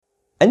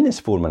In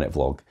this 4-minute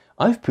vlog,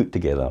 I've put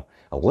together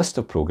a list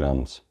of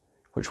programs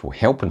which will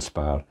help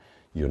inspire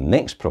your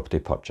next property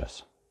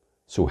purchase.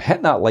 So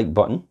hit that like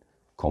button,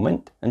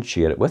 comment and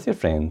share it with your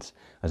friends,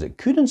 as it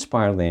could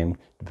inspire them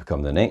to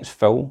become the next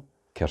Phil,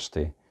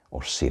 Kirsty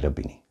or Sarah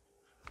Beanie.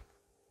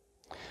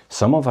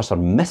 Some of us are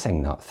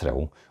missing that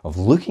thrill of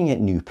looking at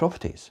new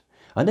properties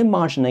and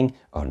imagining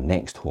our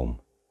next home.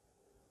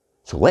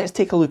 So let's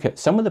take a look at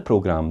some of the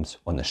programs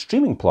on the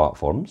streaming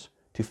platforms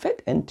to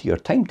fit into your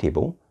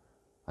timetable,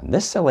 and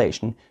this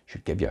selection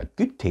should give you a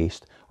good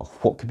taste of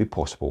what could be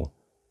possible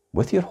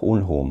with your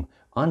own home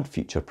and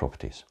future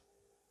properties.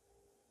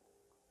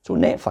 So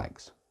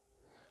Netflix,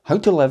 How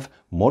to Live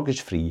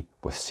Mortgage-Free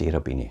with Sarah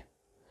Beanie.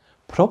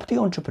 Property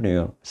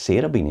entrepreneur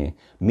Sarah Beanie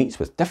meets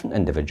with different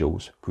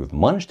individuals who have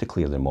managed to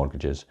clear their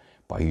mortgages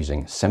by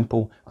using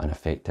simple and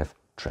effective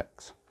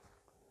tricks.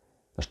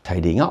 There's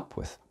Tidying Up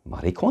with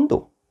Marie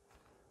Kondo.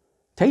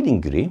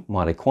 Tidying Guru,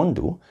 Marie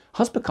Kondo,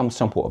 has become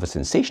somewhat of a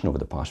sensation over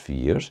the past few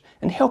years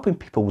in helping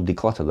people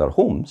declutter their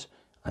homes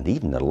and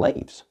even their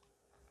lives.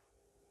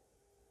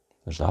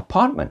 There's The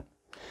Apartment.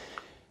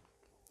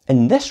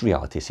 In this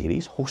reality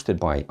series, hosted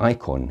by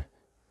icon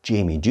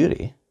Jamie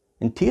Dury,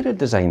 interior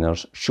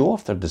designers show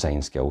off their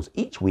design skills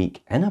each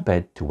week in a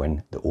bid to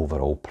win the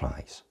overall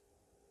prize.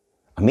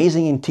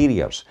 Amazing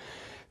Interiors.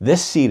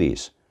 This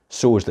series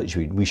shows that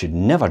we should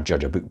never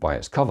judge a book by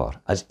its cover,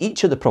 as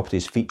each of the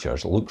property's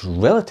features looks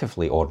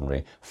relatively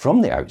ordinary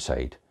from the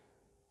outside,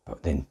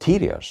 but the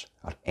interiors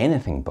are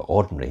anything but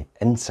ordinary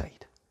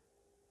inside.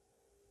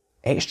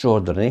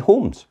 Extraordinary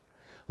Homes.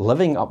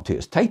 Living up to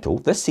its title,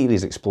 this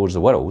series explores the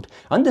world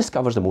and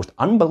discovers the most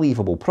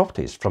unbelievable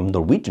properties, from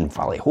Norwegian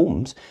valley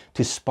homes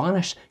to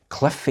Spanish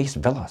cliff-face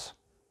villas.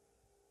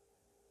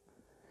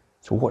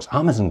 So what's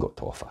Amazon got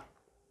to offer?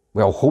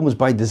 Well, Homes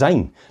by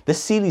Design.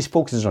 This series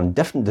focuses on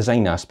different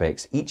design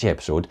aspects each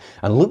episode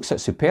and looks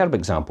at superb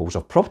examples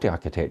of property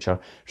architecture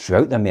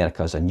throughout the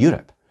Americas and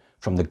Europe.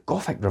 From the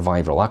Gothic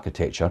revival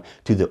architecture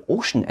to the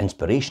ocean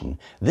inspiration,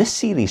 this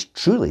series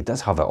truly does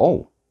have it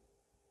all.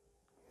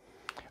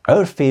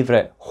 Our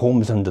favourite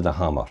Homes Under the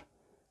Hammer.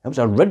 It was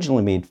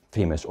originally made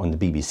famous on the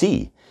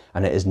BBC,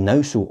 and it is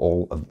now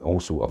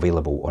also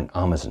available on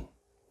Amazon,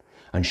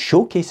 and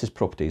showcases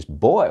properties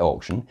bought at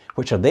auction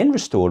which are then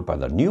restored by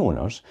their new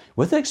owners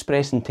with the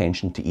express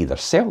intention to either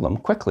sell them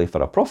quickly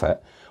for a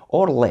profit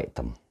or let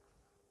them.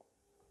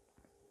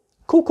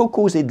 Coco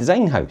Cozy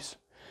Design House.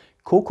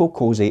 Coco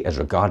Cozy is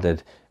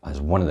regarded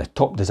as one of the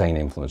top design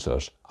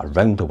influencers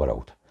around the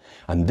world,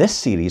 and this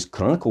series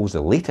chronicles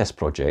the latest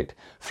project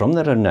from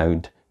the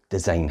renowned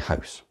design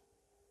house.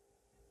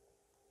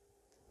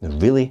 The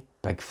Really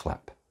Big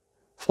Flip.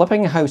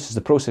 Flipping a house is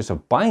the process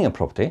of buying a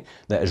property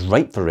that is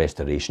ripe for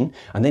restoration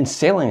and then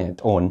selling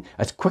it on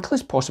as quickly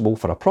as possible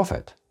for a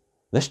profit.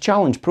 This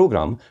challenge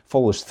programme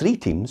follows 3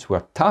 teams who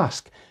are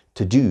tasked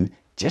to do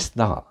just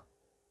that.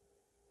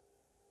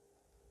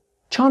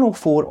 Channel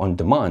 4 On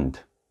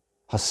Demand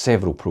has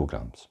several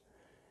programmes.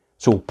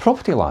 So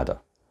Property Ladder.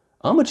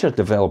 Amateur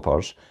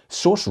developers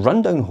source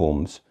rundown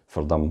homes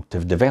for them to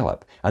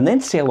develop and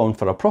then sell on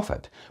for a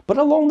profit, but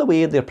along the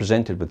way they're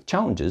presented with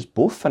challenges,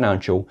 both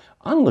financial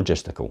and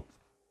logistical.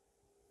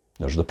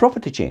 There's The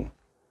Property Chain,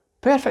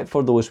 perfect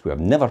for those who have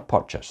never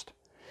purchased.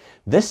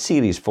 This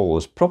series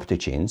follows property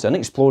chains and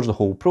explores the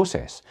whole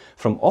process,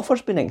 from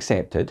offers being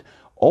accepted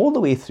all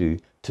the way through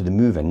to the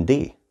move-in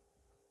day.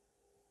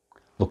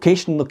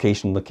 Location,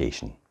 Location,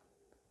 Location.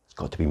 It's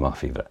got to be my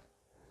favourite,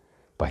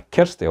 by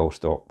Kirsty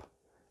Allstop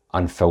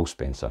and Phil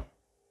Spencer.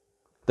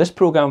 This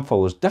programme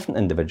follows different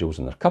individuals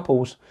and their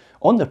couples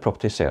on their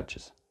property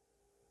searches.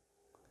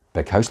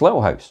 Big House,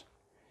 Little House.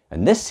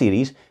 In this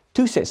series,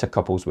 2 sets of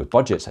couples with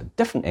budgets at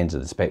different ends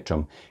of the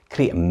spectrum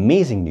create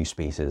amazing new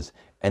spaces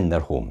in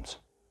their homes.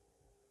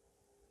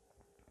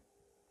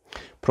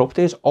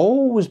 Property has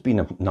always been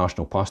a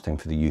national pastime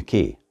for the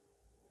UK,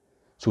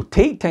 so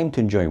take time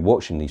to enjoy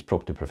watching these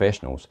property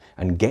professionals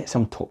and get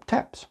some top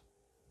tips.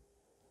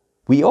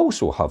 We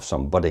also have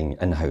some budding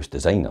in-house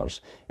designers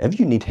if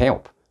you need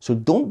help, so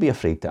don't be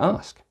afraid to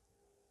ask.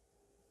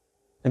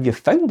 If you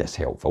found this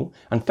helpful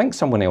and think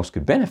someone else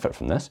could benefit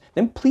from this,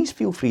 then please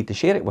feel free to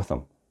share it with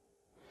them.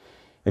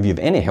 If you have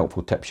any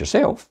helpful tips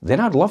yourself, then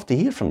I'd love to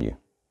hear from you.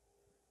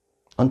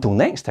 Until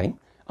next time,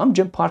 I'm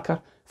Jim Parker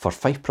for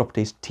Fife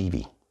Properties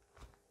TV.